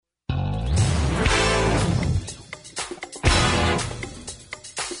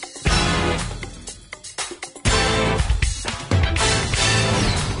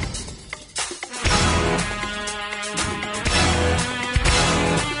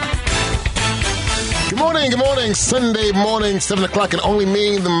Good morning. Sunday morning, 7 o'clock, and only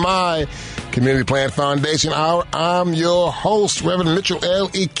me, the My Community Plan Foundation Hour. I'm your host, Reverend Mitchell L.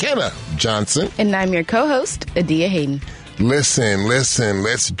 Ikenna Johnson. And I'm your co-host, Adia Hayden. Listen.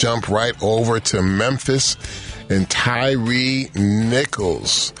 Let's jump right over to Memphis and Tyre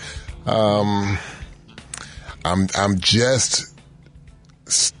Nichols. I'm just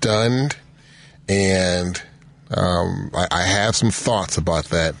stunned, and I have some thoughts about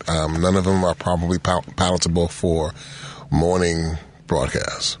that. None of them are probably palatable for morning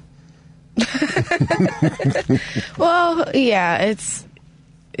broadcasts. Well, yeah, it's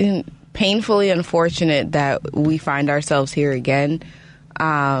painfully unfortunate that we find ourselves here again.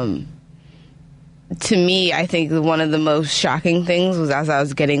 To me, I think one of the most shocking things was as I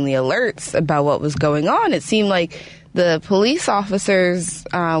was getting the alerts about what was going on, it seemed like the police officers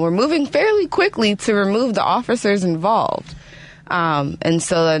were moving fairly quickly to remove the officers involved. And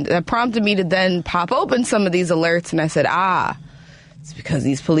so that prompted me to then pop open some of these alerts, and I said, it's because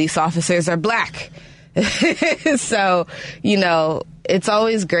these police officers are black. So, it's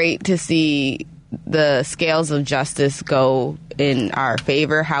always great to see the scales of justice go in our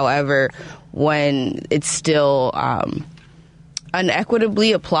favor. However, when it's still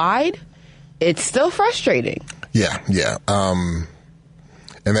unequitably applied, it's still frustrating. Yeah. And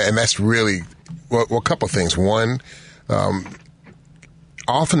that's really, well, a couple of things. One,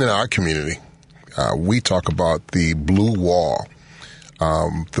 often in our community, we talk about the blue wall,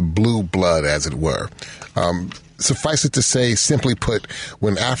 the blue blood, as it were. Suffice it to say, simply put,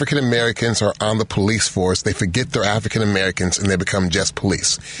 when African Americans are on the police force, they forget they're African Americans and they become just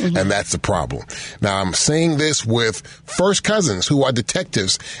police. Mm-hmm. And that's the problem. Now, I'm saying this with first cousins who are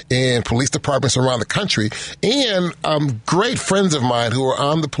detectives in police departments around the country, and great friends of mine who are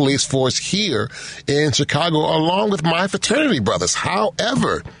on the police force here in Chicago, along with my fraternity brothers.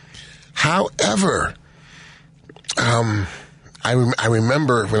 However, I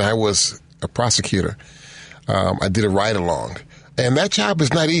remember when I was a prosecutor, I did a ride-along, and that job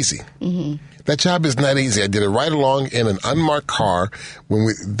is not easy. Mm-hmm. That job is not easy. I did a ride-along in an unmarked car when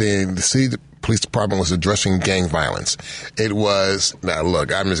the city police department was addressing gang violence. It was, now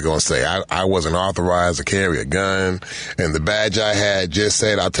look, I'm just going to say, I wasn't authorized to carry a gun, and the badge I had just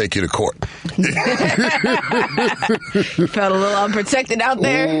said, I'll take you to court. You felt a little unprotected out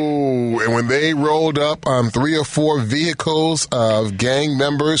there? Ooh, and when they rolled up on 3 or 4 vehicles of gang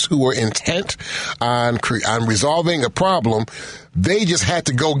members who were intent on resolving a problem, they just had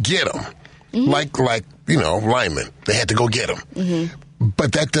to go get them. Mm-hmm. Like linemen. They had to go get them. Mm-hmm.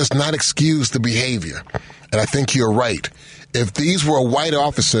 But that does not excuse the behavior. And I think you're right. If these were white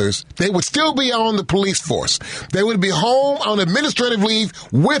officers, they would still be on the police force. They would be home on administrative leave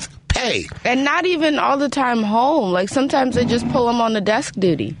with pay. And not even all the time home. Like, sometimes they just pull them on the desk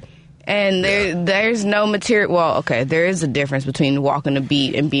duty. And there's no material. Well, okay, there is a difference between walking a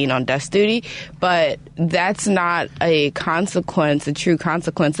beat and being on desk duty, but that's not a true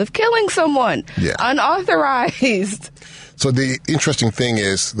consequence of killing someone unauthorized. So the interesting thing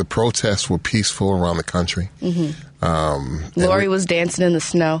is the protests were peaceful around the country. Mm-hmm. Lori was dancing in the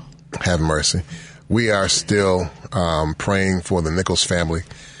snow. Have mercy. We are still praying for the Nichols family,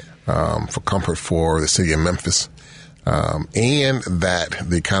 for comfort for the city of Memphis. And that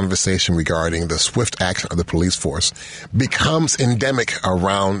the conversation regarding the swift action of the police force becomes endemic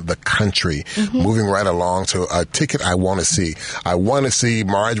around the country. Mm-hmm. Moving right along to a ticket I want to see. I want to see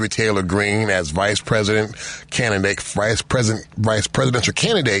Marjorie Taylor Greene as vice presidential candidate,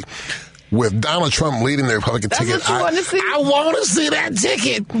 with Donald Trump leading the Republican ticket. That's what you want to see? I want to see that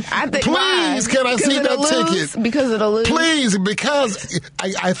ticket. Please, can I see that ticket? Because it'll lose. Please, because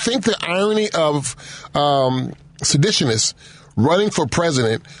I think the irony of seditionists running for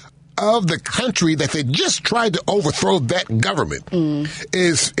president of the country that they just tried to overthrow that government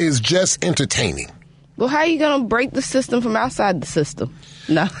is just entertaining. Well, how are you going to break the system from outside the system?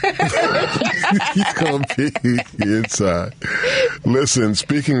 No. You're going to be inside. Listen,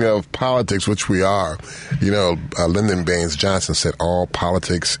 speaking of politics, which we are, Lyndon Baines Johnson said all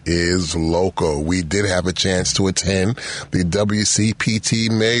politics is local. We did have a chance to attend the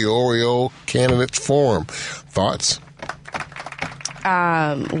WCPT Mayoral Candidates Forum. Thoughts?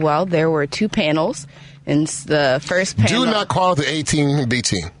 Well, there were 2 panels. And the first panel... Do not call it the A team and B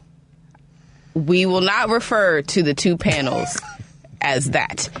team. We will not refer to the 2 panels as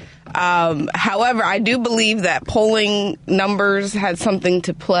that. However, I do believe that polling numbers had something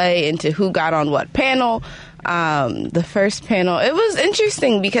to play into who got on what panel. The first panel, it was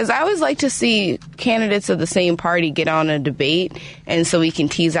interesting because I always like to see candidates of the same party get on a debate, and so we can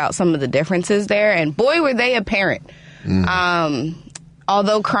tease out some of the differences there. And boy, were they apparent.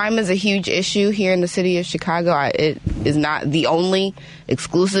 although crime is a huge issue here in the city of Chicago, it is not the only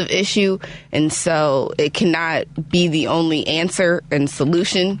exclusive issue, and so it cannot be the only answer and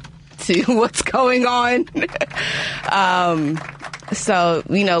solution to what's going on. So,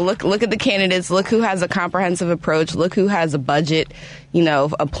 look at the candidates, look who has a comprehensive approach, look who has a budget,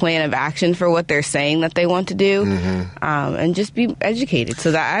 a plan of action for what they're saying that they want to do, and just be educated.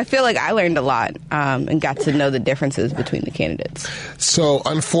 So that I feel like I learned a lot and got to know the differences between the candidates. So,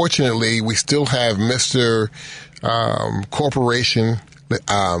 unfortunately, we still have Mr. Corporation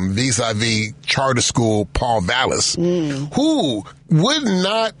vis-a-vis charter school Paul Vallis, who would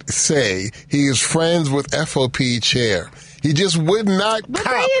not say he is friends with FOP chair. He just would not But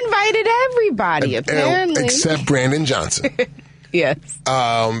they invited everybody, apparently. Except Brandon Johnson. Yes.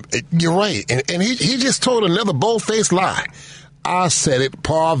 You're right. And he just told another bold-faced lie. I said it.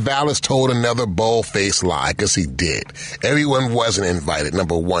 Paul Vallis told another bold-faced lie, because he did. Everyone wasn't invited,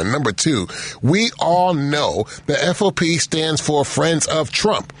 number one. Number two, we all know that FOP stands for Friends of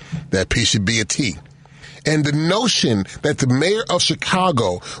Trump. That P should be a T. And the notion that the mayor of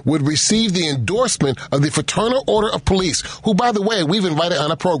Chicago would receive the endorsement of the Fraternal Order of Police, who, by the way, we've invited on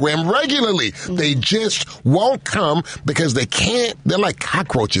a program regularly. They just won't come because they can't. They're like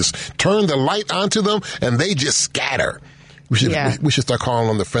cockroaches. Turn the light onto them and they just scatter. We should start calling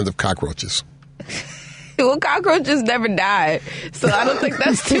them the Friends of Cockroaches. Well, cockroaches never die, so I don't think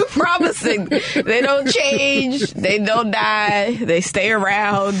that's too promising. They don't change. They don't die. They stay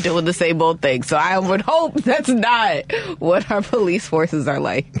around doing the same old thing. So I would hope that's not what our police forces are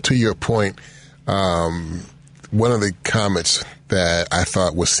like. To your point, one of the comments that I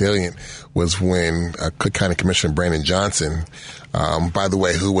thought was salient was when Cook County Commissioner Brandon Johnson, by the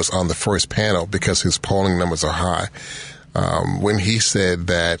way, who was on the first panel because his polling numbers are high, when he said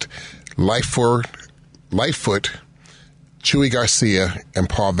that Lightfoot, Chuy Garcia, and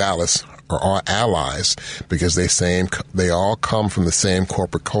Paul Vallis are all allies because they all come from the same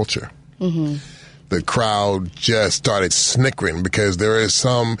corporate culture. Mm-hmm. The crowd just started snickering because there is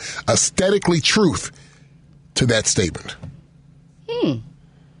some aesthetically truth to that statement.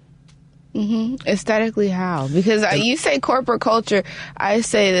 Mm-hmm. Aesthetically how? Because you say corporate culture, I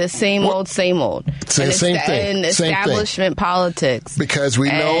say the same old. Same thing. And establishment politics. Because we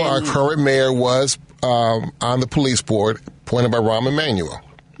know our current mayor was on the police board, appointed by Rahm Emanuel.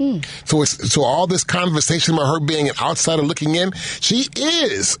 So all this conversation about her being an outsider looking in, she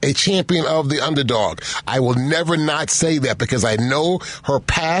is a champion of the underdog. I will never not say that because I know her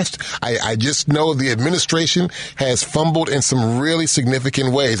past. I just know the administration has fumbled in some really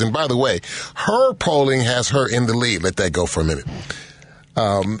significant ways. And by the way, her polling has her in the lead. Let that go for a minute.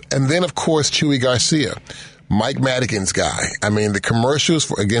 And then, of course, Chuy Garcia. Mike Madigan's guy. I mean, the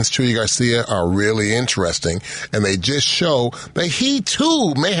commercials against Chuy Garcia are really interesting, and they just show that he,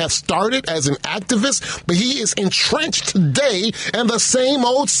 too, may have started as an activist, but he is entrenched today in the same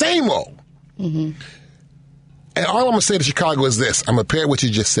old, same old. Mm-hmm. And all I'm going to say to Chicago is this. I'm going to pair what you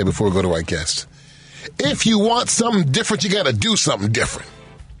just said before we go to our guest. If you want something different, you got to do something different.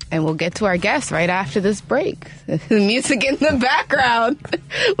 And we'll get to our guest right after this break. The music in the background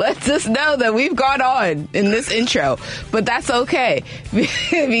lets us know that we've gone on in this intro. But that's okay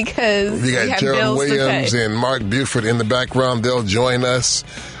because we got Gerald Williams and Mark Buford in the background. They'll join us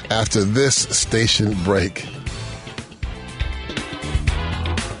after this station break.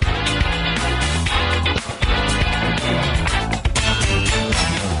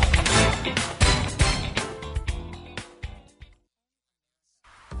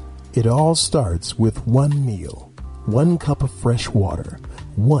 It all starts with one meal, 1 cup of fresh water,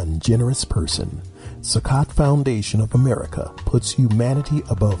 1 generous person. Sakat Foundation of America puts humanity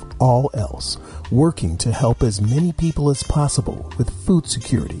above all else, working to help as many people as possible with food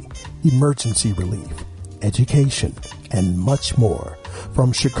security, emergency relief, education, and much more.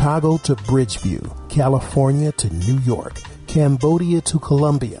 From Chicago to Bridgeview, California to New York, Cambodia to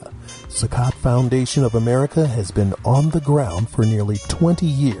Colombia, Sakat Foundation of America has been on the ground for nearly 20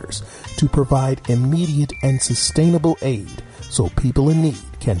 years to provide immediate and sustainable aid so people in need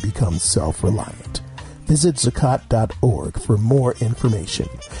can become self-reliant. Visit zakat.org for more information.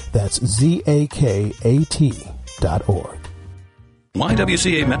 That's ZAKAT.org.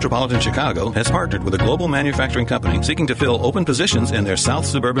 YWCA Metropolitan Chicago has partnered with a global manufacturing company seeking to fill open positions in their South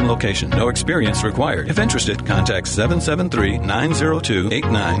Suburban location. No experience required. If interested, contact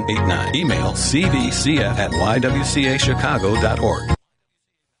 773-902-8989. Email cvcf@ywcachicago.org.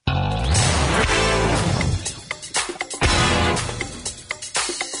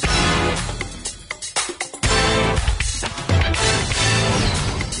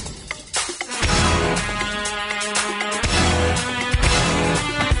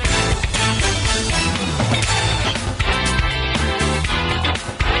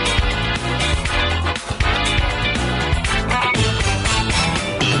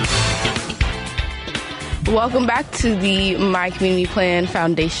 welcome back to the My Community Plan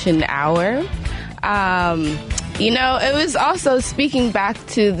Foundation Hour. It was also, speaking back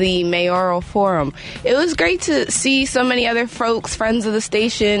to the mayoral forum, it was great to see so many other folks, friends of the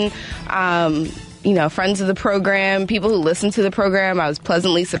station, friends of the program, people who listen to the program. I was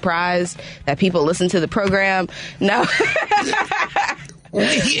pleasantly surprised that people listen to the program. No.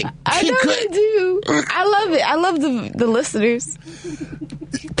 I know they do. I love it. I love the listeners.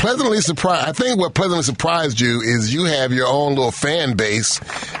 Pleasantly surprised. I think what pleasantly surprised you is you have your own little fan base,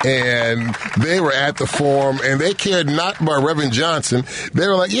 and they were at the forum, and they cared not about Reverend Johnson. They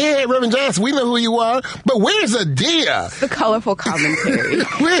were like, yeah, Reverend Johnson, we know who you are, but where's Adia? The colorful commentary.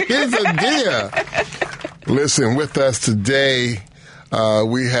 Where is Adia? Listen, with us today,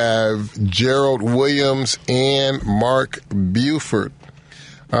 we have Gerald Williams and Mark Buford.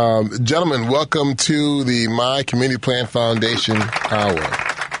 Gentlemen, welcome to the My Community Plan Foundation Hour.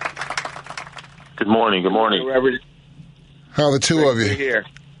 Good morning. Good morning. How are the two of you? Here.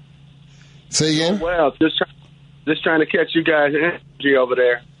 Say again? Well, just trying to catch you guys' energy over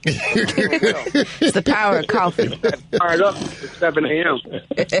there. It's the power of coffee. Fired up at 7 a.m.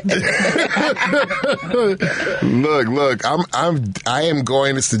 Look, I am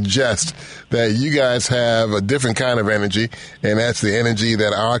going to suggest that you guys have a different kind of energy, and that's the energy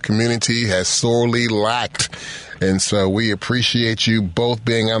that our community has sorely lacked. And so we appreciate you both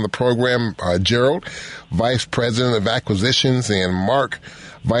being on the program. Gerald, Vice President of Acquisitions, and Mark,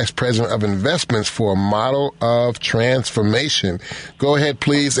 Vice President of Investments for Model of Transformation. Go ahead,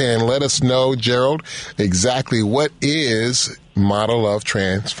 please, and let us know, Gerald, exactly what is Model of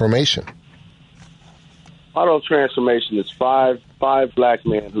Transformation. Model of Transformation is five black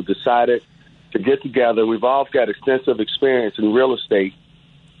men who decided to get together. We've all got extensive experience in real estate,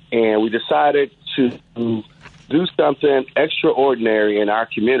 and we decided to do something extraordinary in our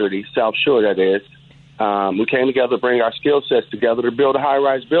community, South Shore, that is. We came together to bring our skill sets together to build a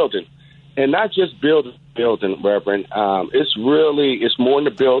high-rise building. And not just build a building, Reverend. It's more than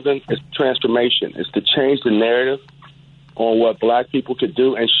a building. It's transformation. It's to change the narrative on what black people could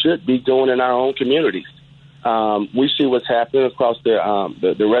do and should be doing in our own communities. We see what's happening across the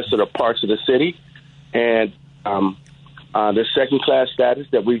rest of the parts of the city. And the second-class status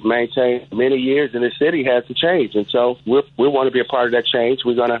that we've maintained many years in the city has to change. And so we want to be a part of that change.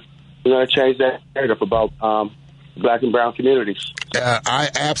 We're going to change that narrative about black and brown communities. I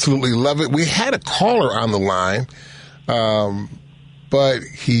absolutely love it. We had a caller on the line, but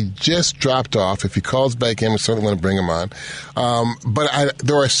he just dropped off. If he calls back in, we're certainly going to bring him on. But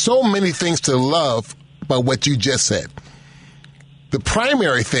there are so many things to love about what you just said. The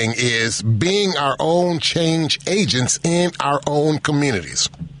primary thing is being our own change agents in our own communities.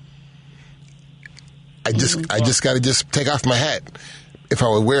 I just got to just take off my hat if I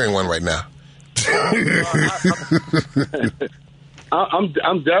were wearing one right now.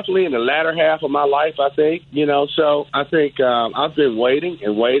 I'm definitely in the latter half of my life, I think. So I think I've been waiting,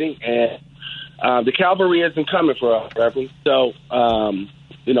 and the cavalry isn't coming for us, Reverend. So,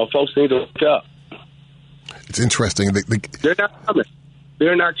 folks need to look up. It's interesting. They're not coming.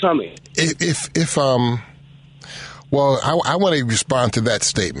 They're not coming. Well, I want to respond to that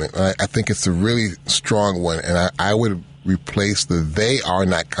statement. I think it's a really strong one, and I would replace the "they are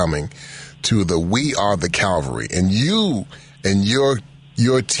not coming" to the "we are the cavalry." And you and your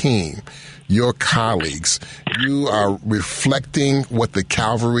team, your colleagues, you are reflecting what the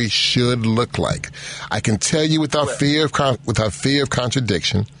cavalry should look like. I can tell you without fear of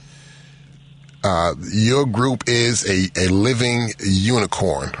contradiction, your group is a living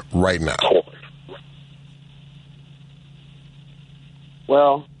unicorn right now.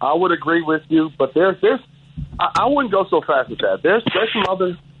 Well, I would agree with you, but I wouldn't go so fast with that. There's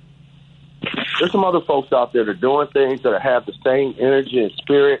some other folks out there that are doing things that have the same energy and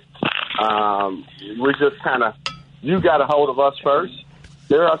spirit. We're just you got a hold of us first.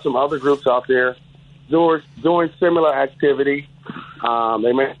 There are some other groups out there doing similar activity.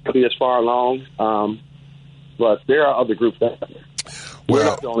 They may not be as far along, but there are other groups out there. We're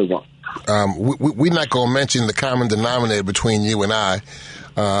not the only one. We're not going to mention the common denominator between you and I,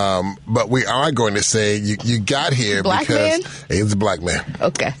 but we are going to say you got here black because man? He was a black man.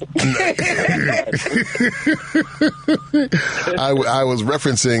 Okay. I was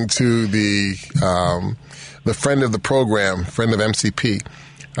referencing to the friend of the program, friend of MCP,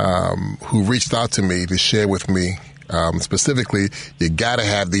 who reached out to me to share with me. Specifically, you got to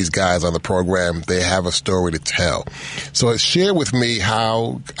have these guys on the program. They have a story to tell. So share with me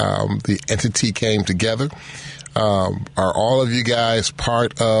how the entity came together. Are all of you guys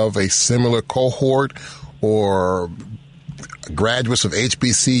part of a similar cohort, or graduates of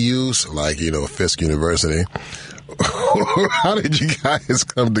HBCUs, like, Fisk University. How did you guys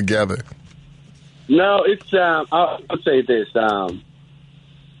come together? No, it's, I'll say this.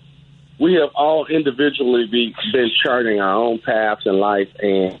 We have all individually been charting our own paths in life,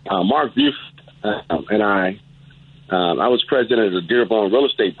 and Mark Buford and I was president of the Dearborn Real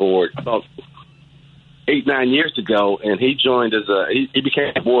Estate Board about 8-9 years ago, and he joined as he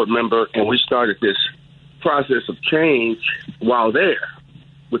became a board member, and we started this process of change while there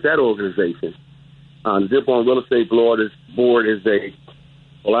with that organization. The Dearborn Real Estate Board is a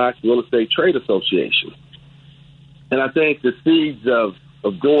Black Real Estate Trade Association. And I think the seeds of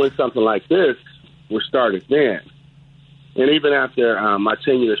doing something like this were started then. And even after my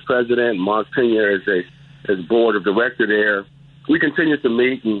tenure as president, Mark's tenure as board of director there, we continue to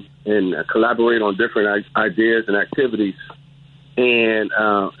meet and collaborate on different ideas and activities. And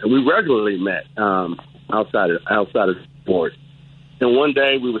we regularly met outside of the board. And one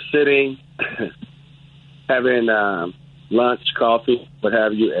day we were sitting, having lunch, coffee, what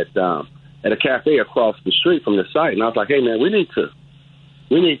have you, at a cafe across the street from the site. And I was like, hey, man, we need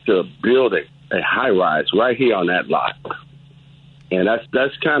to build a high rise right here on that lot. And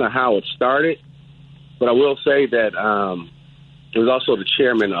that's kind of how it started. But I will say that it was also the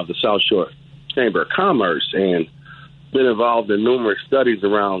chairman of the South Shore Chamber of Commerce and been involved in numerous studies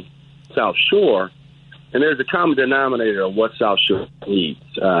around South Shore. And there's a common denominator of what South Shore needs.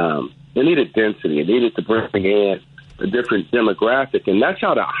 It needed density. It needed to bring in a different demographic. And that's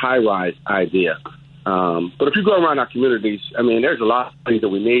how the high-rise idea. But if you go around our communities, I mean, there's a lot of things that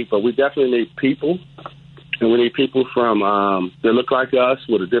we need, but we definitely need people. And we need people from that look like us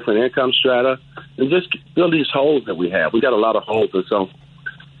with a different income strata and just fill these holes that we have. We got a lot of holes. And so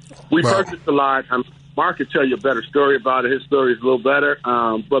we purchased a lot. Mark could tell you a better story about it. His story is a little better.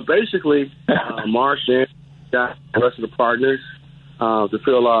 But basically, Mark and got the rest of the partners to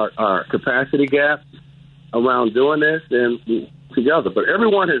fill our capacity gap around doing this and together. But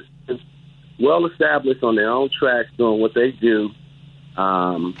everyone has been well established on their own tracks doing what they do.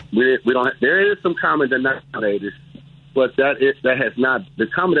 We don't. There is some common denominators, but that has not. The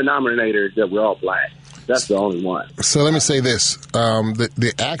common denominator is that we're all Black. That's the only one. So let me say this: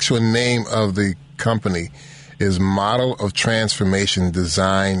 the actual name of the company is Model of Transformation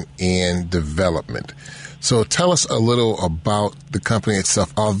Design and Development. So tell us a little about the company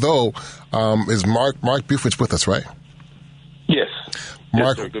itself. Although, is Mark Buford with us, right? Yes.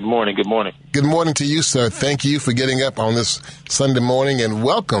 Mark, yes, sir. Good morning. Good morning. Good morning to you, sir. Thank you for getting up on this Sunday morning, and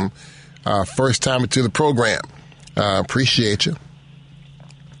welcome, first time to the program. Appreciate you.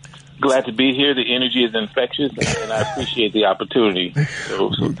 Glad to be here. The energy is infectious, and I appreciate the opportunity.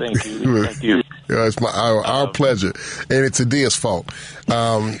 So thank you. Thank you. Yeah, it's our pleasure, and it's Adia's fault.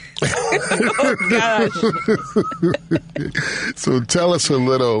 Oh, gosh. So tell us a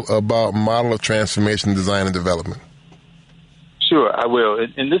little about Model of Transformation Design and Development. Sure, I will.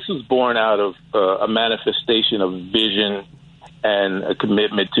 And this was born out of a manifestation of vision and a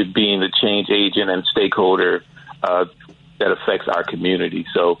commitment to being the change agent and stakeholder that affects our community.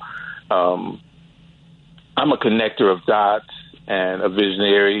 So I'm a connector of dots and a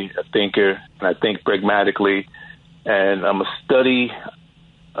visionary, a thinker, and I think pragmatically. And I'm a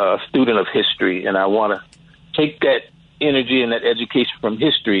student of history, and I want to take that energy and that education from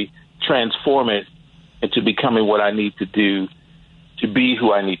history, transform it into becoming what I need to do to be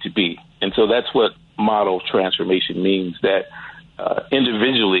who I need to be. And so that's what model transformation means, that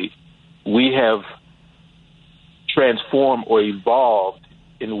individually we have transformed or evolved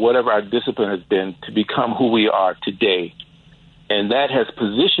in whatever our discipline has been to become who we are today. And that has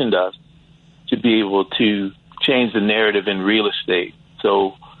positioned us to be able to change the narrative in real estate.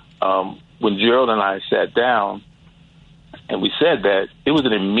 So when Gerald and I sat down and we said that, it was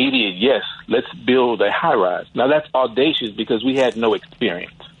an immediate yes, let's build a high-rise. Now, that's audacious because we had no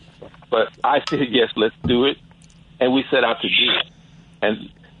experience. But I said, yes, let's do it. And we set out to do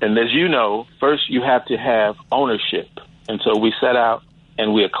it. And as you know, first you have to have ownership. And so we set out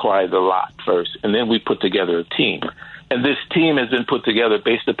and we acquired the lot first. And then we put together a team. And this team has been put together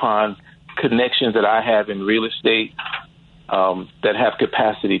based upon connections that I have in real estate that have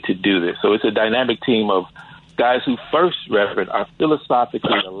capacity to do this. So it's a dynamic team of guys who, first, Reverend, are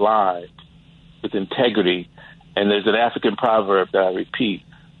philosophically aligned with integrity. And there's an African proverb that I repeat: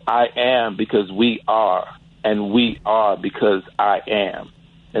 I am because we are, and we are because I am.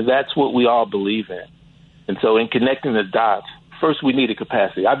 And that's what we all believe in. And so in connecting the dots, first we need a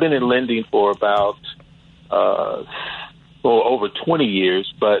capacity. I've been in lending for about over 20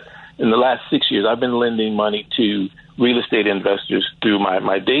 years, but in the last 6 years, I've been lending money to real estate investors through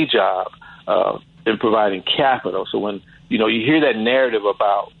my day job in providing capital. So when you hear that narrative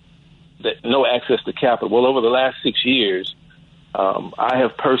about that no access to capital. Well, over the last 6 years, I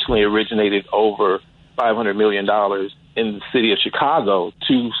have personally originated over $500 million in the city of Chicago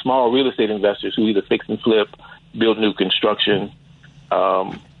to small real estate investors who either fix and flip, build new construction,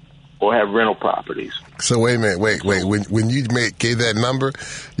 or have rental properties. So wait a minute, wait. When you gave that number,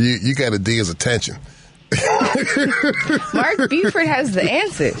 you got to dig his attention. Mark Buford has the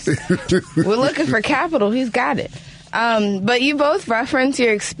answers. We're looking for capital. He's got it. But you both reference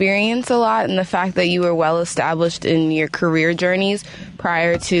your experience a lot and the fact that you were well established in your career journeys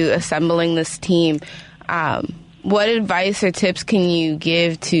prior to assembling this team. What advice or tips can you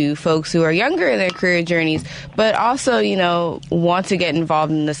give to folks who are younger in their career journeys, but also, want to get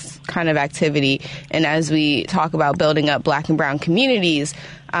involved in this kind of activity? And as we talk about building up Black and brown communities,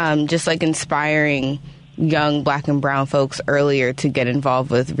 just like inspiring young Black and brown folks earlier to get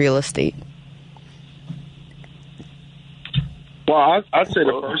involved with real estate. Well, I'd say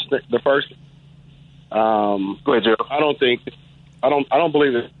the first. Go ahead, Joe. I don't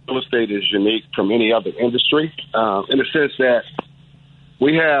believe that real estate is unique from any other industry, in the sense that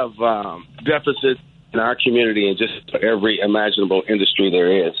we have deficits in our community in just every imaginable industry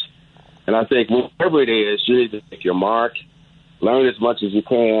there is. And I think whatever it is, you need to make your mark, learn as much as you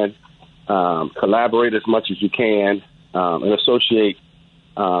can, collaborate as much as you can, and associate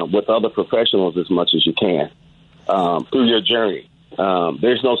with other professionals as much as you can through your journey.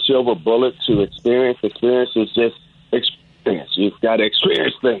 There's no silver bullet to experience. Experience is just experience. You've got to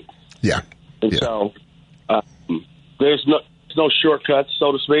experience things. Yeah. And so there's no shortcuts,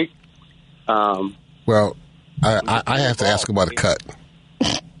 so to speak. Well, I have to ask about a cut.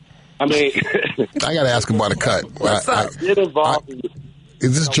 I mean, I got to ask about a cut. What's up? Get involved.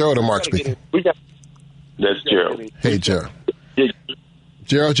 Is this Gerald or Mark speaking? That's Gerald. Hey, Gerald.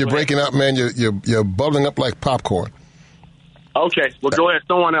 Gerald, you're breaking up, man. You're bubbling up like popcorn. Okay, well, go ahead.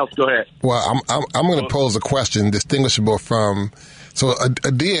 Someone else, go ahead. Well, I'm going to pose a question distinguishable from. So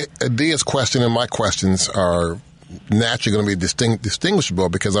Adia's question and my questions are naturally going to be distinguishable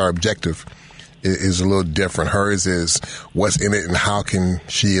because our objective is a little different. Hers is what's in it and how can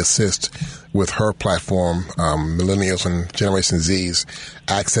she assist with her platform, Millennials and Generation Z's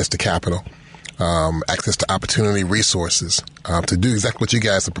access to capital, access to opportunity, resources, to do exactly what you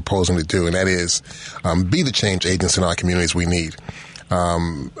guys are proposing to do, and that is be the change agents in our communities we need.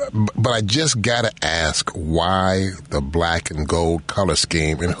 But I just got to ask why the black and gold color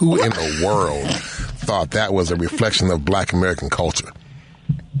scheme, and who in the world thought that was a reflection of Black American culture?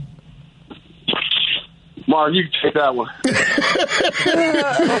 Mark, you can take that one.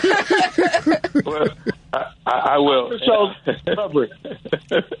 Well, I will.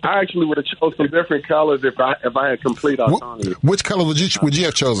 I actually would have chosen some different colors if I had complete autonomy. Which color would you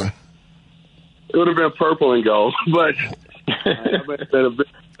have chosen? It would have been purple and gold, but I've been a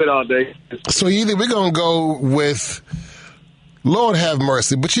bit all day. So either we're going to go with Lord have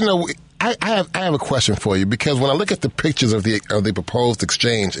mercy, but I have a question for you, because when I look at the pictures of the proposed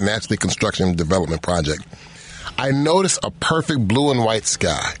exchange and actually construction and development project, I notice a perfect blue and white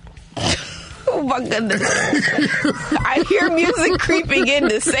sky. Oh my goodness. I hear music creeping in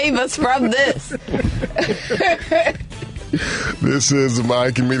to save us from this. This is the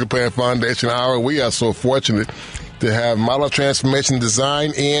Mind Community Plan Foundation Hour. We are so fortunate to have Model Transformation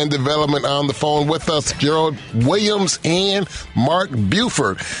Design and Development on the phone with us, Gerald Williams and Mark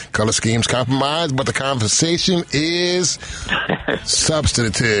Buford. Color schemes compromised, but the conversation is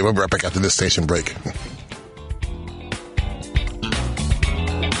substantive. We'll be right back after this station break.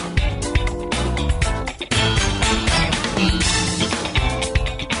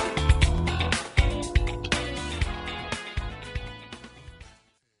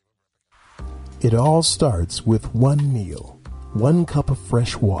 It all starts with one meal, one cup of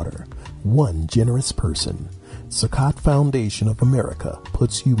fresh water, one generous person. Sakat Foundation of America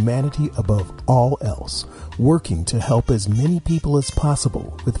puts humanity above all else, working to help as many people as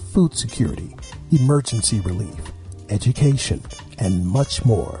possible with food security, emergency relief, education, and much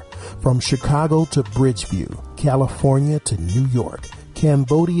more. From Chicago to Bridgeview, California to New York,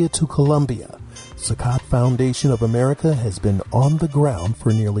 Cambodia to Colombia, Sakat Foundation of America has been on the ground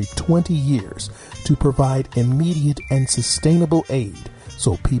for nearly 20 years to provide immediate and sustainable aid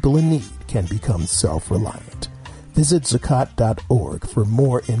so people in need can become self-reliant. Visit zakat.org for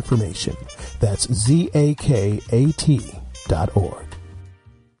more information. That's ZAKAT.org.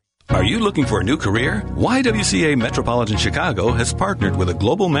 Are you looking for a new career? YWCA Metropolitan Chicago has partnered with a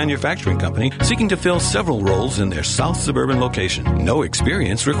global manufacturing company seeking to fill several roles in their South Suburban location. No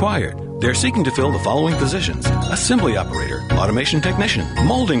experience required. They're seeking to fill the following positions: assembly operator, automation technician,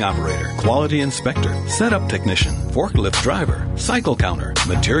 molding operator, quality inspector, setup technician, forklift driver, cycle counter,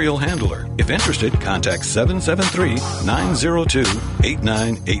 material handler. If interested, contact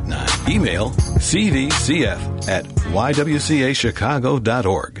 773-902-8989. Email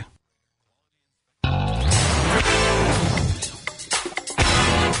cvcf@ywcachicago.org.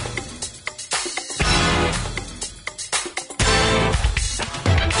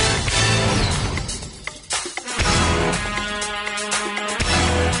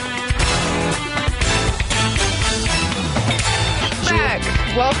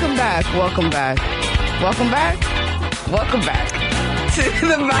 Welcome back to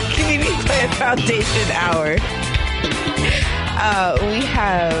the My Community Plan Foundation Hour. We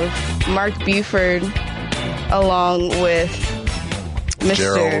have Mark Buford along with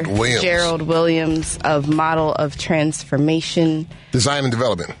Mr. Gerald Williams of Model of Transformation. Design and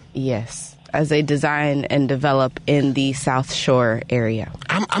Development. Yes, as they design and develop in the South Shore area.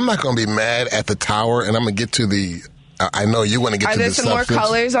 I'm not going to be mad at the tower, and I'm going to get to the... I know you want to get to the substance. Are there some more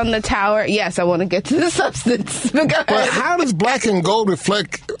colors on the tower? Yes, I want to get to the substance. But how does black and gold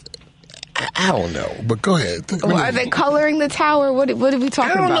reflect? I don't know, but go ahead. Are they coloring the tower? What are we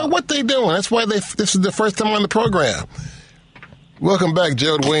talking about? I don't know what they're doing. That's why this is the first time on the program. Welcome back,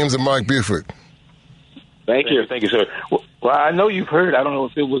 Gerald Williams and Mark Buford. Thank you, sir. Well, I know you've heard, I don't know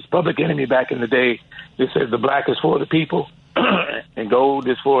if it was Public Enemy back in the day, they said the black is for the people and gold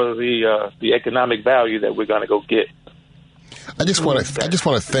is for the economic value that we're going to go get. I just want to thank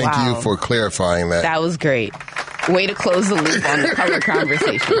you for clarifying that. That was great. Way to close the loop on the color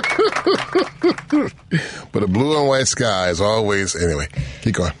conversation. But a blue and white sky is always... Anyway,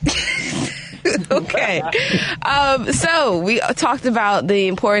 keep going. Okay. So we talked about the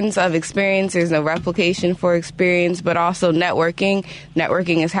importance of experience. There's no replication for experience, but also networking.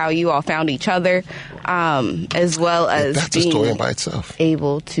 Networking is how you all found each other, as well as that's being a story by itself.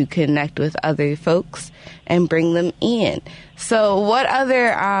 Able to connect with other folks and bring them in. So what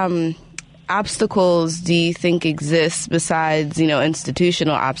other obstacles do you think exist besides,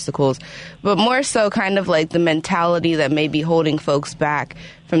 institutional obstacles, but more so kind of like the mentality that may be holding folks back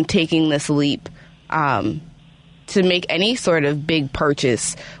from taking this leap to make any sort of big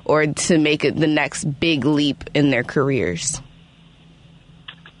purchase or to make it the next big leap in their careers?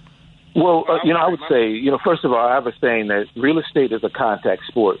 Well, I would say, first of all, I have a saying that real estate is a contact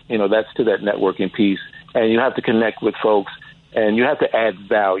sport. That's to that networking piece, and you have to connect with folks. And you have to add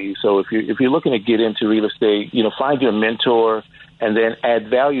value. So if you're looking to get into real estate, find your mentor and then add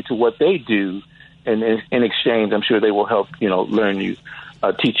value to what they do. And in exchange, I'm sure they will help,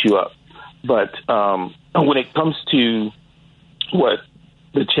 teach you up. But when it comes to what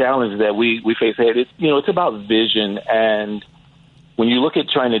the challenge that we face ahead, it's about vision. And when you look at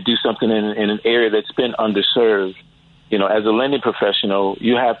trying to do something in an area that's been underserved, as a lending professional,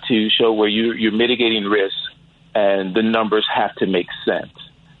 you have to show where you're mitigating risk. And the numbers have to make sense.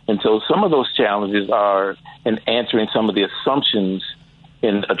 And so some of those challenges are in answering some of the assumptions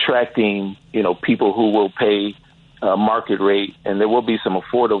in attracting, people who will pay market rate, and there will be some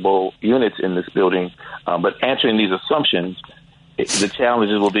affordable units in this building. But answering these assumptions, the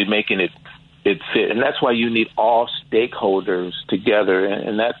challenges will be making it fit. And that's why you need all stakeholders together,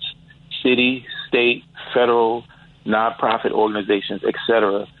 and that's city, state, federal, nonprofit organizations, et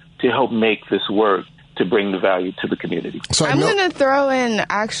cetera, to help make this work, to bring the value to the community. So I'm going to throw in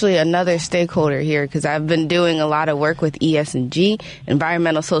actually another stakeholder here because I've been doing a lot of work with ES&G,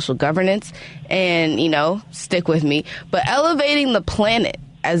 environmental social governance, and, stick with me, but elevating the planet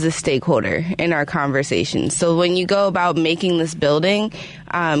as a stakeholder in our conversation. So when you go about making this building,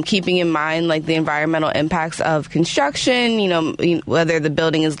 keeping in mind like the environmental impacts of construction, whether the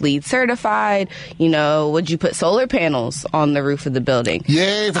building is LEED certified, would you put solar panels on the roof of the building?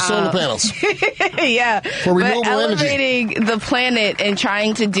 Yay for solar panels. Yeah. For renewable but elevating energy. The planet and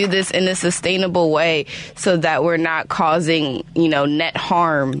trying to do this in a sustainable way so that we're not causing, net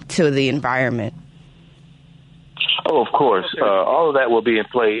harm to the environment. Oh, of course. All of that will be in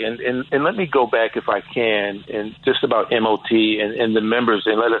play. And let me go back, if I can, and just about MOT and the members,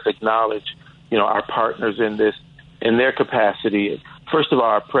 and let us acknowledge, our partners in this, in their capacity. First of all,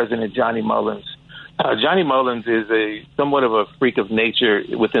 our president, Johnny Mullins. Johnny Mullins is somewhat of a freak of nature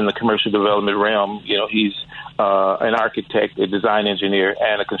within the commercial development realm. He's an architect, a design engineer,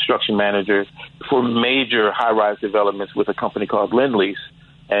 and a construction manager for major high-rise developments with a company called Lend-Lease.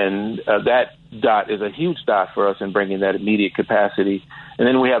 And that dot is a huge dot for us in bringing that immediate capacity. And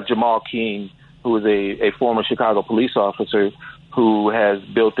then we have Jamal King, who is a former Chicago police officer who has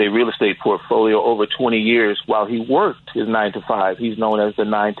built a real estate portfolio over 20 years while he worked his 9 to 5. He's known as the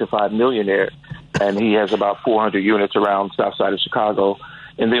 9 to 5 millionaire, and he has about 400 units around south side of Chicago.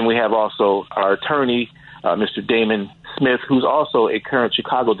 And then we have also our attorney, Mr. Damon Smith, who's also a current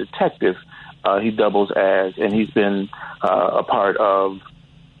Chicago detective. He doubles as, and he's been a part of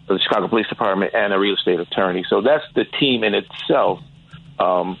the Chicago Police Department and a real estate attorney. So that's the team in itself.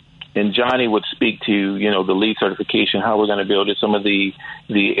 And Johnny would speak to, the LEED certification, how we're going to build it, some of the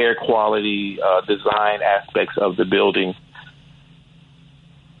air quality design aspects of the building.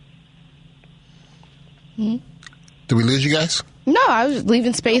 Mm-hmm. Did we lose you guys? No, I was just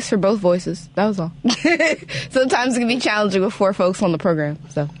leaving space for both voices. That was all. Sometimes it can be challenging with 4 folks on the program.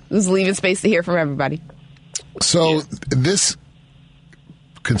 So just leaving space to hear from everybody. So this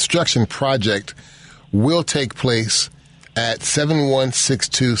construction project will take place at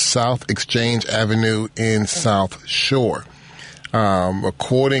 7162 South Exchange Avenue in South Shore.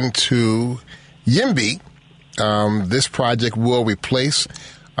 According to YIMBY, this project will replace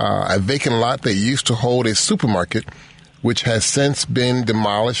a vacant lot that used to hold a supermarket, which has since been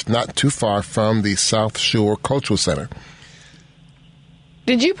demolished not too far from the South Shore Cultural Center.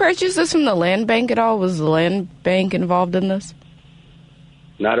 Did you purchase this from the land bank at all? Was the land bank involved in this?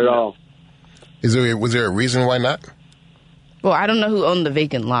 Not at all. Was there a reason why not? Well, I don't know who owned the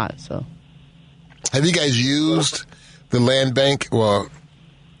vacant lot, so. Have you guys used the land bank? Well,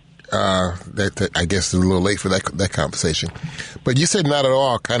 I guess it's a little late for that conversation. But you said not at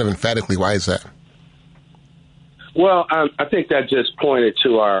all, kind of emphatically. Why is that? Well, I think that just pointed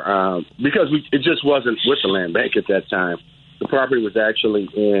to our because it just wasn't with the land bank at that time. The property was actually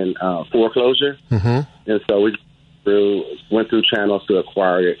in foreclosure, and so we went through channels to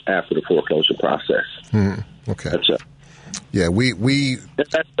acquire it after the foreclosure process. Okay. That's it. Yeah,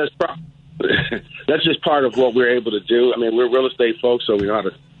 that's just part of what we're able to do. I mean, we're real estate folks, so we know how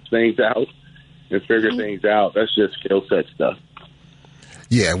to things out and figure things out. That's just skill set stuff.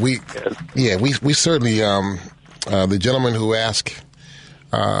 Yeah, we certainly. The gentleman who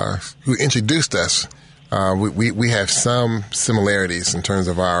who introduced us, we have some similarities in terms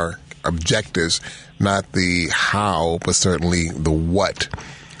of our objectives, not the how, but certainly the what.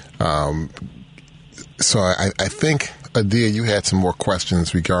 So I think, Adia, you had some more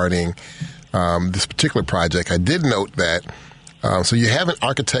questions regarding this particular project. I did note that, so you have an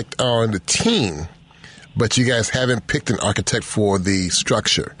architect on the team, but you guys haven't picked an architect for the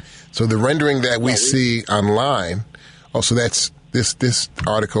structure. So the rendering that we see online, so that's this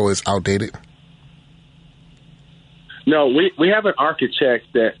article is outdated? No, we have an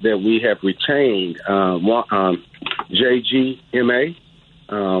architect that we have retained, JGMA.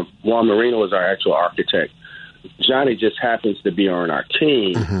 Juan Marino is our actual architect. Johnny just happens to be on our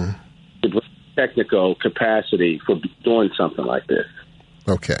team to bring technical capacity for doing something like this.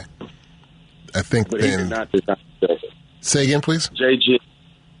 Okay. I think but then... he did not design the building. Say again, please?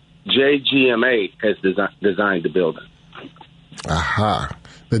 JGMA has designed the building. Aha.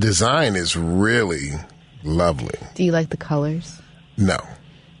 The design is really lovely. Do you like the colors? No.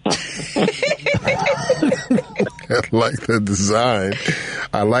 I like the design.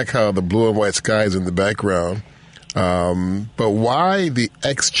 I like how the blue and white sky is in the background. But why the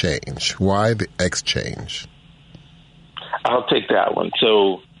exchange? Why the exchange? I'll take that one.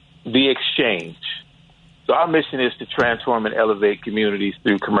 So the exchange. So our mission is to transform and elevate communities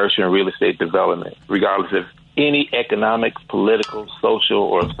through commercial and real estate development, regardless of any economic, political, social,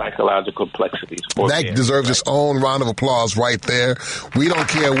 or psychological complexities. That deserves its own round of applause right there. We don't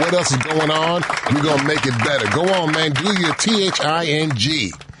care what else is going on. We're going to make it better. Go on, man. Do your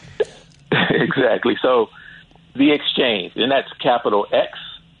THING. Exactly. So the exchange, and that's capital X,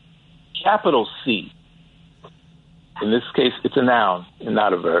 capital C. In this case, it's a noun and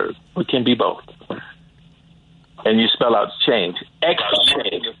not a verb. It can be both. And you spell out change.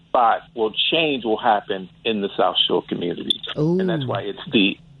 Exchange spot. Well, change will happen in the South Shore community. Ooh. And that's why it's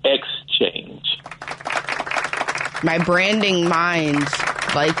the exchange. My branding mind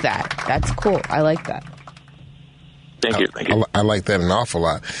like that. That's cool. I like that. Thank you. I like that an awful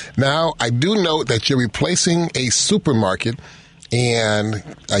lot. Now, I do note that you're replacing a supermarket, and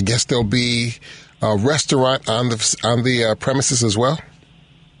I guess there'll be a restaurant on the premises as well?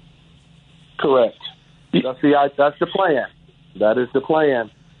 Correct. That's the plan. That is the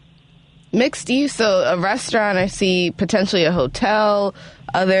plan. Mixed use, so a restaurant, I see potentially a hotel,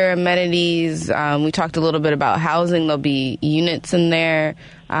 other amenities. We talked a little bit about housing. There'll be units in there.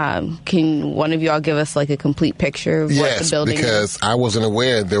 Can one of y'all give us like a complete picture of what the building is? Yes, because I wasn't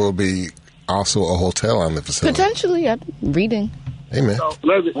aware there will be also a hotel on the facility. Potentially, I'm reading. Amen. So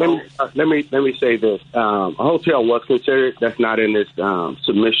let me say this: a hotel was considered. That's not in this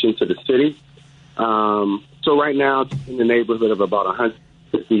submission to the city. So right now, it's in the neighborhood of about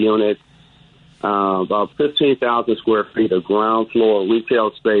 150 units, about 15,000 square feet of ground floor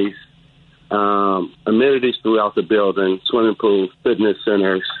retail space, amenities throughout the building, swimming pools, fitness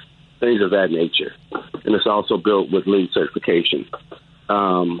centers, things of that nature. And it's also built with LEED certification.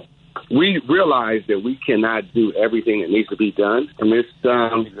 We realize that we cannot do everything that needs to be done in this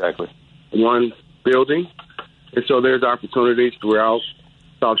one building. And so there's opportunities throughout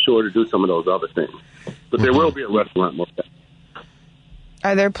South Shore to do some of those other things. But there will be a restaurant more.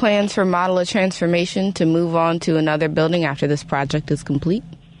 Are there plans for Model Transformation to move on to another building after this project is complete?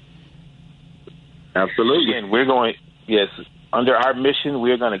 Absolutely. Again, we're going, yes, under our mission,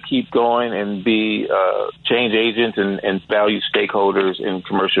 we're going to keep going and be change agents and value stakeholders in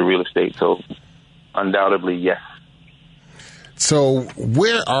commercial real estate. So undoubtedly, yes. So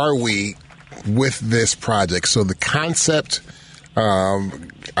where are we with this project? So the concept,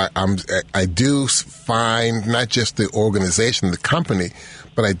 I do find not just the organization, the company,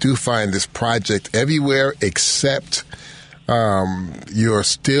 but I do find this project everywhere except you're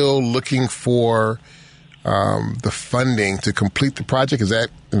still looking for the funding to complete the project. Is that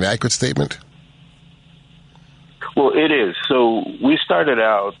an accurate statement? Well, it is. So we started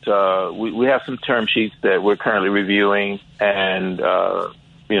out, we have some term sheets that we're currently reviewing, and,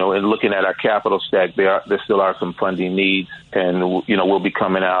 in looking at our capital stack, there still are some funding needs, and, we'll be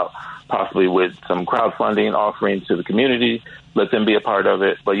coming out possibly with some crowdfunding offerings to the community, let them be a part of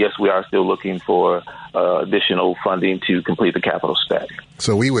it. But yes, we are still looking for additional funding to complete the capital stack.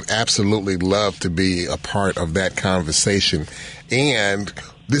 So we would absolutely love to be a part of that conversation. And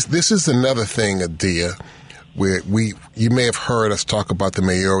this is another thing, Adia, where you may have heard us talk about the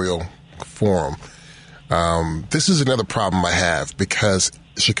mayoral forum. This is another problem I have because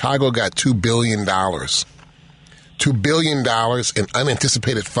Chicago got $2 billion. $2 billion in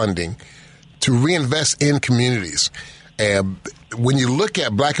unanticipated funding to reinvest in communities. And when you look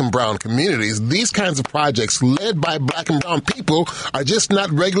at black and brown communities, these kinds of projects led by black and brown people are just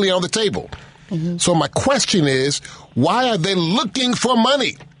not regularly on the table. Mm-hmm. So my question is, why are they looking for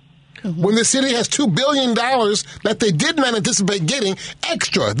money? Mm-hmm. When the city has $2 billion that they did not anticipate getting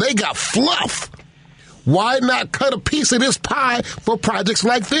extra, they got fluff. Why not cut a piece of this pie for projects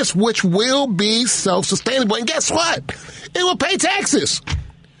like this, which will be self-sustainable? And guess what? It will pay taxes,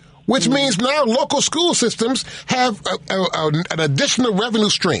 which means now local school systems have an additional revenue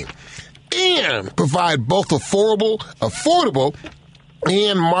stream and provide both affordable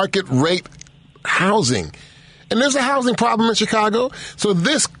and market rate housing. And there's a housing problem in Chicago. So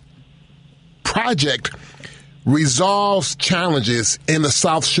this project resolves challenges in the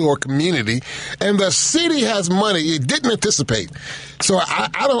South Shore community, and the city has money it didn't anticipate. So I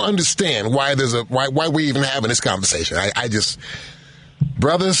don't understand why why we're even having this conversation. I just,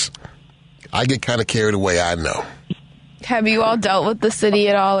 brothers, I get kind of carried away, I know. Have you all dealt with the city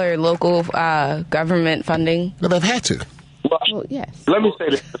at all or local government funding? But I've had to. Well, yes. Let me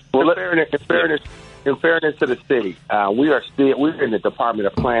say this. In fairness to the city, we're in the Department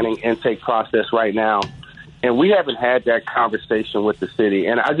of Planning intake process right now. And we haven't had that conversation with the city,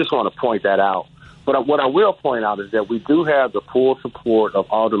 and I just want to point that out. But what I will point out is that we do have the full support of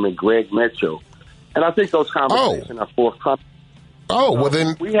Alderman Greg Mitchell, and I think those conversations are forthcoming. Oh, well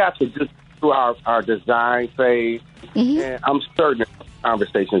then... We have to just do our design phase, and I'm certain that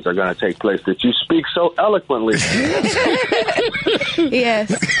conversations are going to take place that you speak so eloquently. Yes.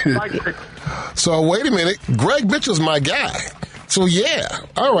 So wait a minute. Greg Mitchell's my guy. So, yeah.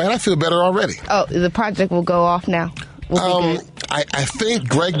 All right. I feel better already. Oh, the project will go off now. I think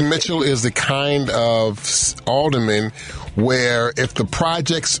Greg Mitchell is the kind of alderman where if the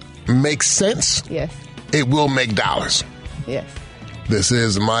projects make sense, yes, it will make dollars. Yes. This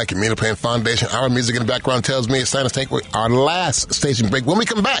is my Community Plan Foundation. Our music in the background tells me it's time to take our last station break. When we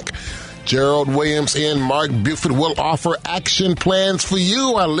come back, Gerald Williams and Mark Buford will offer action plans for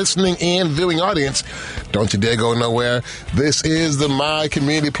you, our listening and viewing audience. Don't you dare go nowhere. This is the My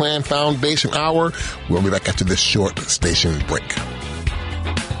Community Plan Foundation Hour. We'll be back after this short station break.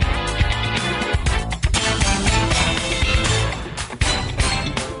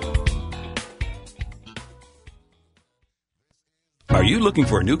 Are you looking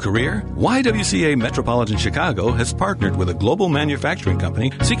for a new career? YWCA Metropolitan Chicago has partnered with a global manufacturing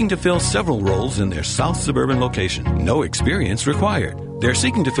company seeking to fill several roles in their South Suburban location. No experience required. They're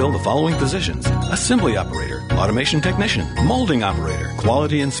seeking to fill the following positions: assembly operator, automation technician, molding operator,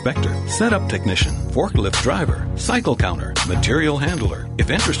 quality inspector, setup technician, forklift driver, cycle counter, material handler. If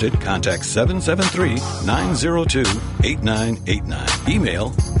interested, contact 773-902-8989. Email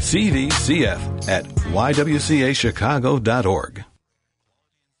cvcf@ywcachicago.org.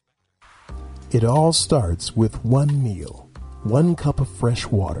 It all starts with one meal, one cup of fresh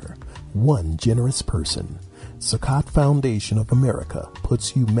water, one generous person. Sakat Foundation of America puts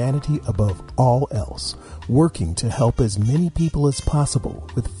humanity above all else, working to help as many people as possible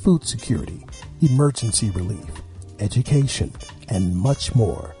with food security, emergency relief, education, and much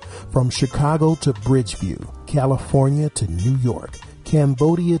more. From Chicago to Bridgeview, California to New York,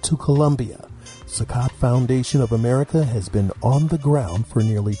 Cambodia to Colombia, Sakat Foundation of America has been on the ground for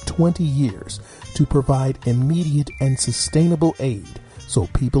nearly 20 years to provide immediate and sustainable aid so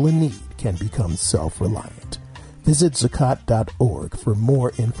people in need can become self-reliant. Visit zakat.org for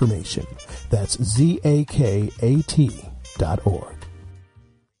more information. That's zakat.org.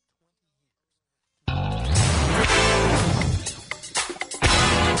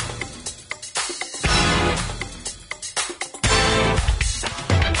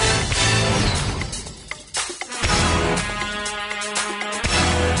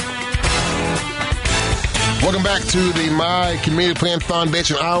 Welcome back to the My Community Plan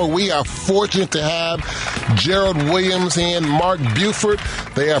Foundation Hour. We are fortunate to have Gerald Williams and Mark Buford.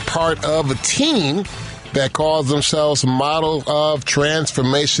 They are part of a team that calls themselves Model of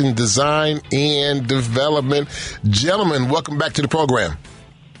Transformation Design and Development. Gentlemen, welcome back to the program.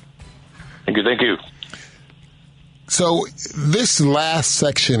 Thank you. So this last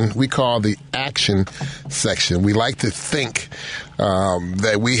section we call the action section. We like to think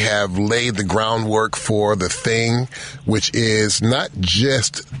that we have laid the groundwork for the thing, which is not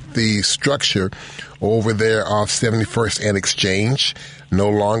just the structure over there off 71st and Exchange, no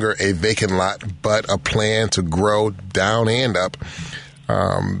longer a vacant lot, but a plan to grow down and up.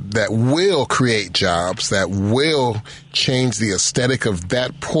 That will create jobs, that will change the aesthetic of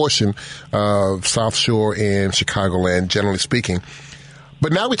that portion of South Shore and Chicagoland, generally speaking.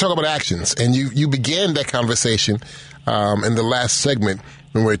 But now we talk about actions, and you began that conversation in the last segment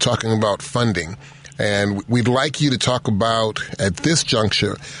when we were talking about funding. And we'd like you to talk about, at this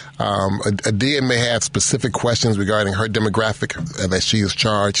juncture, Adia may have specific questions regarding her demographic that she is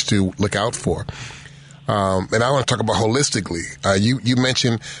charged to look out for. And I want to talk about holistically. You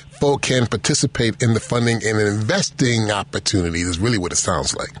mentioned folk can participate in the funding and investing opportunities is really what it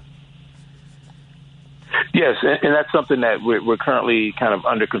sounds like. Yes, and that's something that we're currently kind of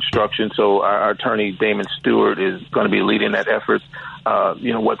under construction. So our attorney, Damon Stewart, is going to be leading that effort.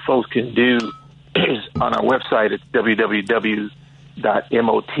 What folks can do is on our website, it's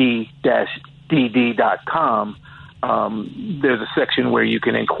www.mot-dd.com. There's a section where you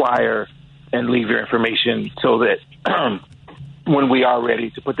can inquire and leave your information so that when we are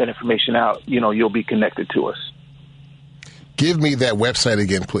ready to put that information out, you'll be connected to us. Give me that website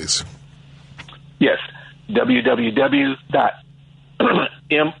again, please. Yes,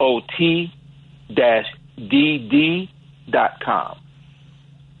 www.mot-dd.com.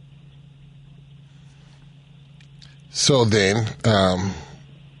 So then,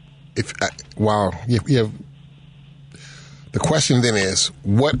 you have. The question then is,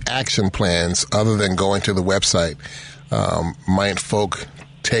 what action plans, other than going to the website, might folk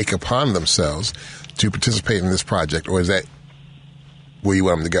take upon themselves to participate in this project, or is that where you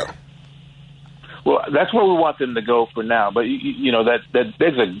want them to go? Well, that's where we want them to go for now. But that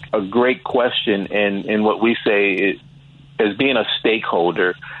there's a great question, and what we say is, as being a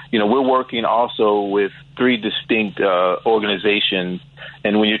stakeholder, we're working also with 3 distinct organizations,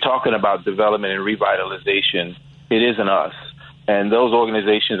 and when you're talking about development and revitalization, it isn't us. And those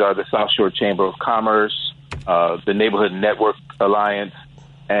organizations are the South Shore Chamber of Commerce, the Neighborhood Network Alliance,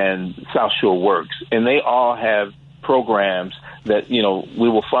 and South Shore Works. And they all have programs that, we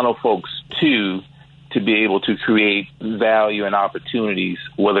will funnel folks to be able to create value and opportunities,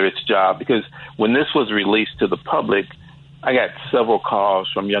 whether it's job. Because when this was released to the public, I got several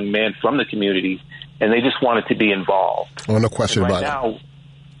calls from young men from the community, and they just wanted to be involved. Oh, no question about it.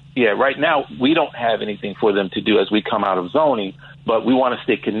 Yeah, right now we don't have anything for them to do as we come out of zoning, but we want to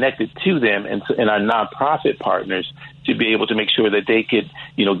stay connected to them and our nonprofit partners to be able to make sure that they could,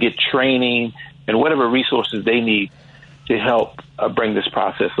 get training and whatever resources they need to help bring this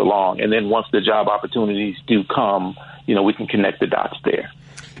process along. And then once the job opportunities do come, we can connect the dots there.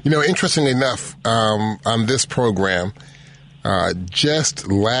 Interestingly enough, on this program, just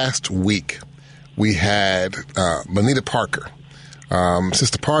last week, we had Bonita Parker.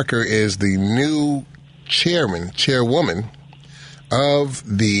 Sister Parker is the new chairwoman of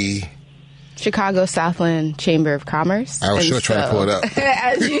the Chicago Southland Chamber of Commerce. I was sure trying to pull it up.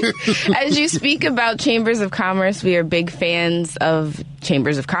 as you speak about chambers of commerce, we are big fans of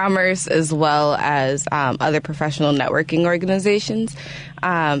chambers of commerce as well as other professional networking organizasations.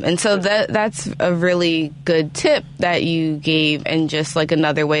 And so that's a really good tip that you gave, and just like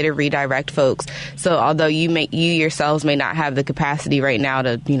another way to redirect folks. So although you yourselves may not have the capacity right now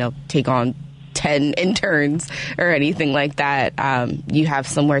to, take on 10 interns or anything like that, you have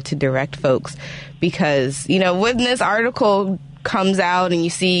somewhere to direct folks, because when this article comes out and you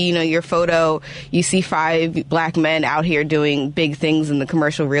see your photo, you see 5 black men out here doing big things in the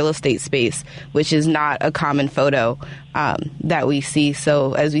commercial real estate space, which is not a common photo that we see.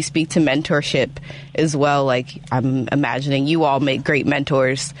 So as we speak to mentorship as well, like I'm imagining you all make great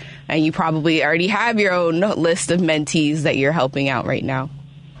mentors, and you probably already have your own list of mentees that you're helping out right now.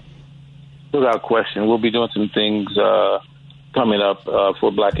 Without question. We'll be doing some things coming up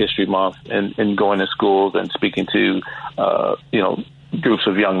for Black History Month, and going to schools and speaking to, groups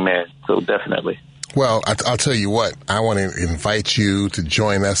of young men. So definitely. Well, I'll tell you what, I want to invite you to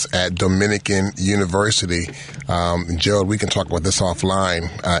join us at Dominican University. Gerald, we can talk about this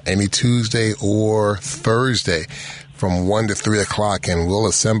offline any Tuesday or Thursday from 1 to 3 o'clock, and we'll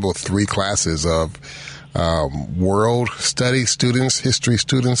assemble 3 classes of world study students, history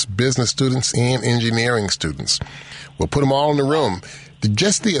students, business students, and engineering students. We'll put them all in the room.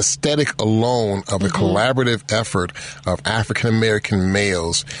 Just the aesthetic alone of a collaborative effort of African-American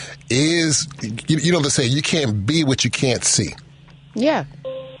males is, they say you can't be what you can't see. Yeah.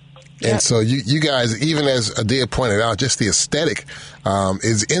 And so you guys, even as Adia pointed out, just the aesthetic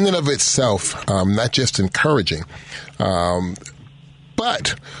is in and of itself not just encouraging,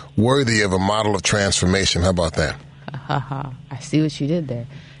 but worthy of a model of transformation. How about that? I see what you did there.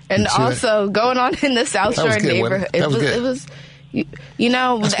 And also going on in the South Shore neighborhood, it was the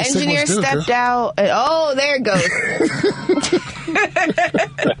engineer stepped out. And, there it goes.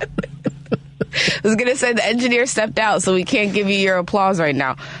 I was going to say the engineer stepped out, so we can't give you your applause right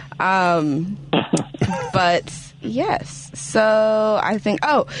now. But yes, so I think,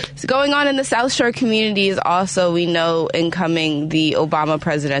 so going on in the South Shore community is also, we know, incoming the Obama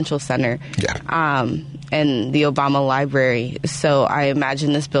Presidential Center. Yeah. And the Obama Library. So I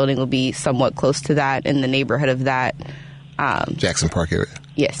imagine this building will be somewhat close to that, in the neighborhood of that. Jackson Park area.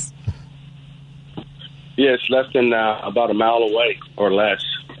 Yes. Yeah, it's less than about a mile away or less.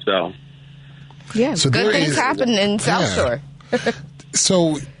 So yeah, so good things happen in South Shore.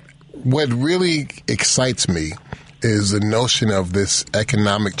 So what really excites me is the notion of this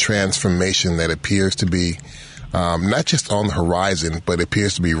economic transformation that appears to be not just on the horizon, but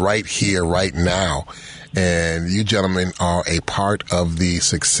appears to be right here, right now. And you gentlemen are a part of the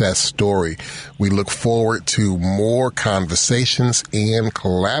success story. We look forward to more conversations and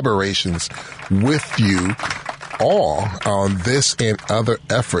collaborations with you all on this and other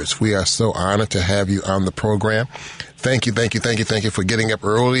efforts. We are so honored to have you on the program. Thank you for getting up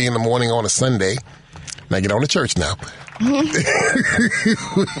early in the morning on a Sunday. Now get on to church now. We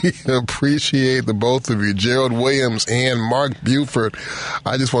appreciate the both of you, Gerald Williams and Mark Buford.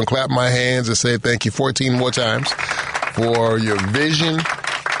 I just want to clap my hands and say thank you 14 more times for your vision,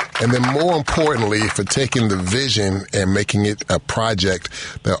 and then more importantly, for taking the vision and making it a project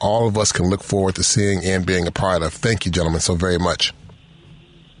that all of us can look forward to seeing and being a part of. Thank you, gentlemen, so very much.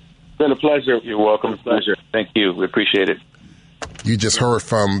 It's been a pleasure. You're welcome. Pleasure. Thank you. We appreciate it. You just heard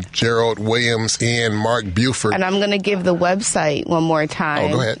from Gerald Williams and Mark Buford. And I'm going to give the website one more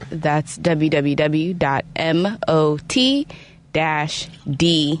time. Oh, go ahead. That's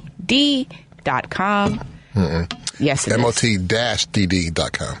www.mot-dd.com. Yes, it is.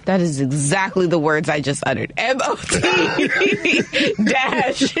 MOT-DD.com. That is exactly the words I just uttered.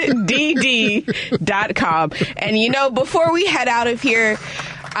 MOT-DD.com. And, before we head out of here,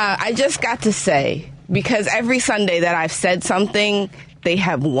 I just got to say, because every Sunday that I've said something, they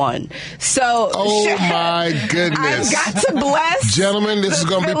have won. So, my goodness. I've got to bless. Gentlemen, this is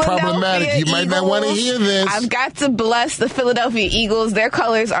going to be problematic. You might not want to hear this. I've got to bless the Philadelphia Eagles. Their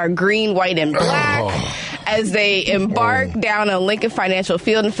colors are green, white, and black as they embark down on Lincoln Financial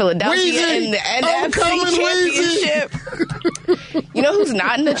Field in Philadelphia in the NFC Championship. You know who's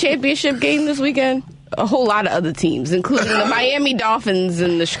not in the championship game this weekend? A whole lot of other teams, including the Miami Dolphins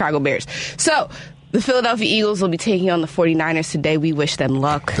and the Chicago Bears. So, the Philadelphia Eagles will be taking on the 49ers today. We wish them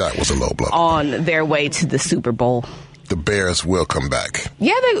luck. That was a low blow. On their way to the Super Bowl. The Bears will come back.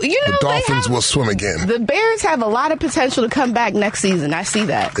 Yeah, the Dolphins will swim again. The Bears have a lot of potential to come back next season. I see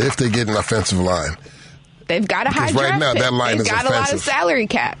that. If they get an offensive line. They've got a high draft right now, pick. that line They've is got offensive. a lot of salary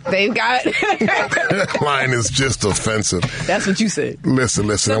cap. They've got... That line is just offensive. That's what you said.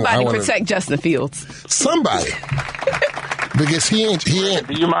 Listen. Somebody I wanna, protect Justin Fields. Somebody. Because he ain't.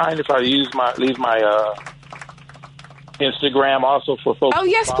 Do you mind if I leave my Instagram also for folks? Oh,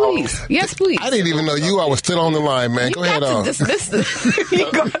 yes, please. Yes, please. I didn't even know you all was still on the line, man. Go ahead on. Go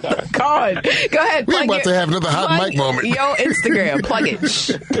ahead. We're about to have another hot mic moment. Yo, Instagram. Plug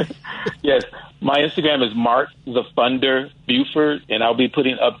it. Yes. My Instagram is Mark the Funder Buford, and I'll be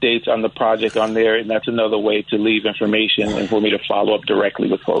putting updates on the project on there, and that's another way to leave information and for me to follow up directly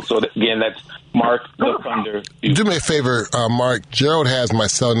with folks. So, again, that's Mark the Funder Buford. Do me a favor, Mark. Gerald has my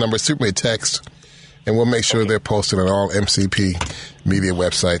cell number. Shoot me a text, and we'll make sure they're posted on all MCP media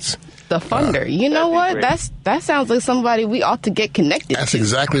websites. The Funder. You know what? Great. That sounds like somebody we ought to get connected That's to.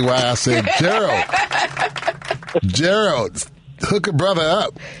 exactly why I said, Gerald, hook a brother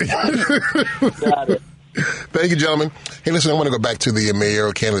up. Got it. Thank you, gentlemen. Hey, listen, I want to go back to the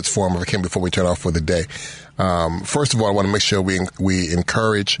mayoral candidates forum if I can before we turn off for the day. First of all, I want to make sure we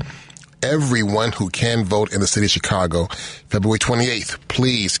encourage everyone who can vote in the city of Chicago, February 28th.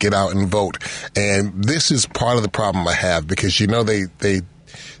 Please get out and vote. And this is part of the problem I have because, they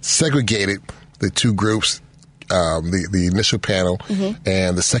segregated the two groups, the initial panel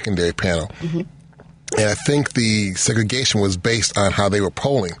and the secondary panel. Mm-hmm. And I think the segregation was based on how they were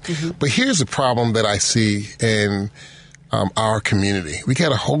polling. Mm-hmm. But here's the problem that I see in our community. We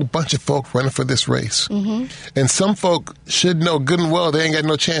got a whole bunch of folk running for this race. Mm-hmm. And some folk should know good and well they ain't got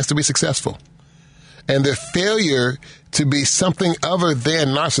no chance to be successful. And their failure to be something other than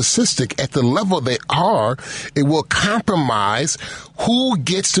narcissistic at the level they are, it will compromise who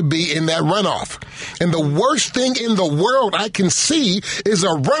gets to be in that runoff. And the worst thing in the world I can see is a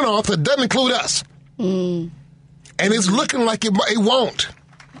runoff that doesn't include us. Mm. And it's looking like it won't.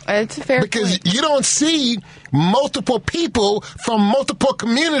 It's a fair because point. You don't see multiple people from multiple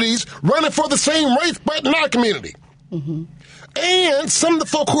communities running for the same race, but in our community. Mm-hmm. And some of the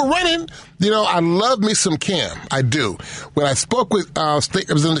folk who are running, I love me some Cam. I do. When I spoke with State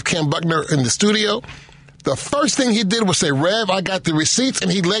Representative Cam Buckner in the studio, the first thing he did was say, Rev, I got the receipts,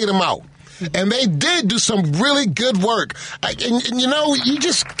 and he laid them out. And they did do some really good work. And you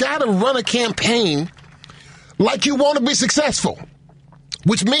just got to run a campaign like you want to be successful,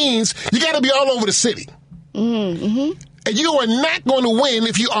 which means you got to be all over the city. Mm-hmm. And you are not going to win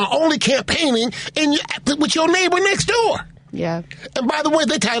if you are only campaigning with your neighbor next door. Yeah. And by the way,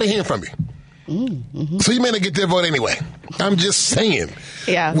 they're tired of hearing from you. Mm-hmm. So you may not get their vote anyway. I'm just saying.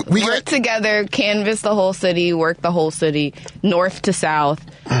 Yeah. We work together, canvass the whole city, work the whole city, north to south,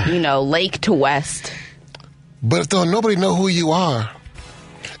 lake to west. But if nobody know who you are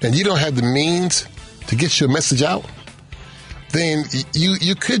and you don't have the means to get your message out, then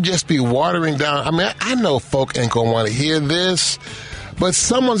you could just be watering down. I mean, I know folk ain't going to want to hear this, but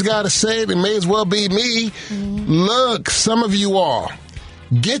someone's got to say it. It may as well be me. Mm-hmm. Look, some of you all,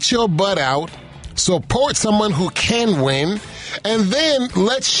 get your butt out, support someone who can win, and then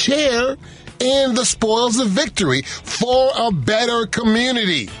let's share in the spoils of victory for a better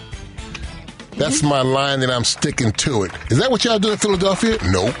community. That's my line, and I'm sticking to it. Is that what y'all do in Philadelphia?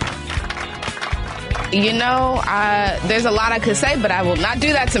 Nope. There's a lot I could say, but I will not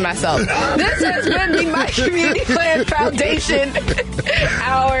do that to myself. This has been the My Community Plan Foundation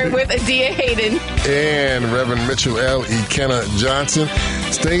Hour with Adia Hayden and Reverend Mitchell L. E. Kenna Johnson.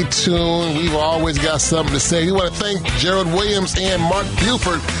 Stay tuned. We've always got something to say. We want to thank Gerald Williams and Mark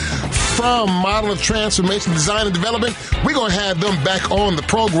Buford from Model of Transformation Design and Development. We're going to have them back on the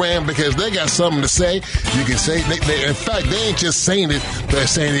program because they got something to say. You can say, in fact, they ain't just saying it, they're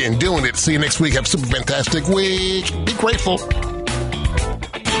saying it and doing it. See you next week. Have a super fantastic week. Be grateful.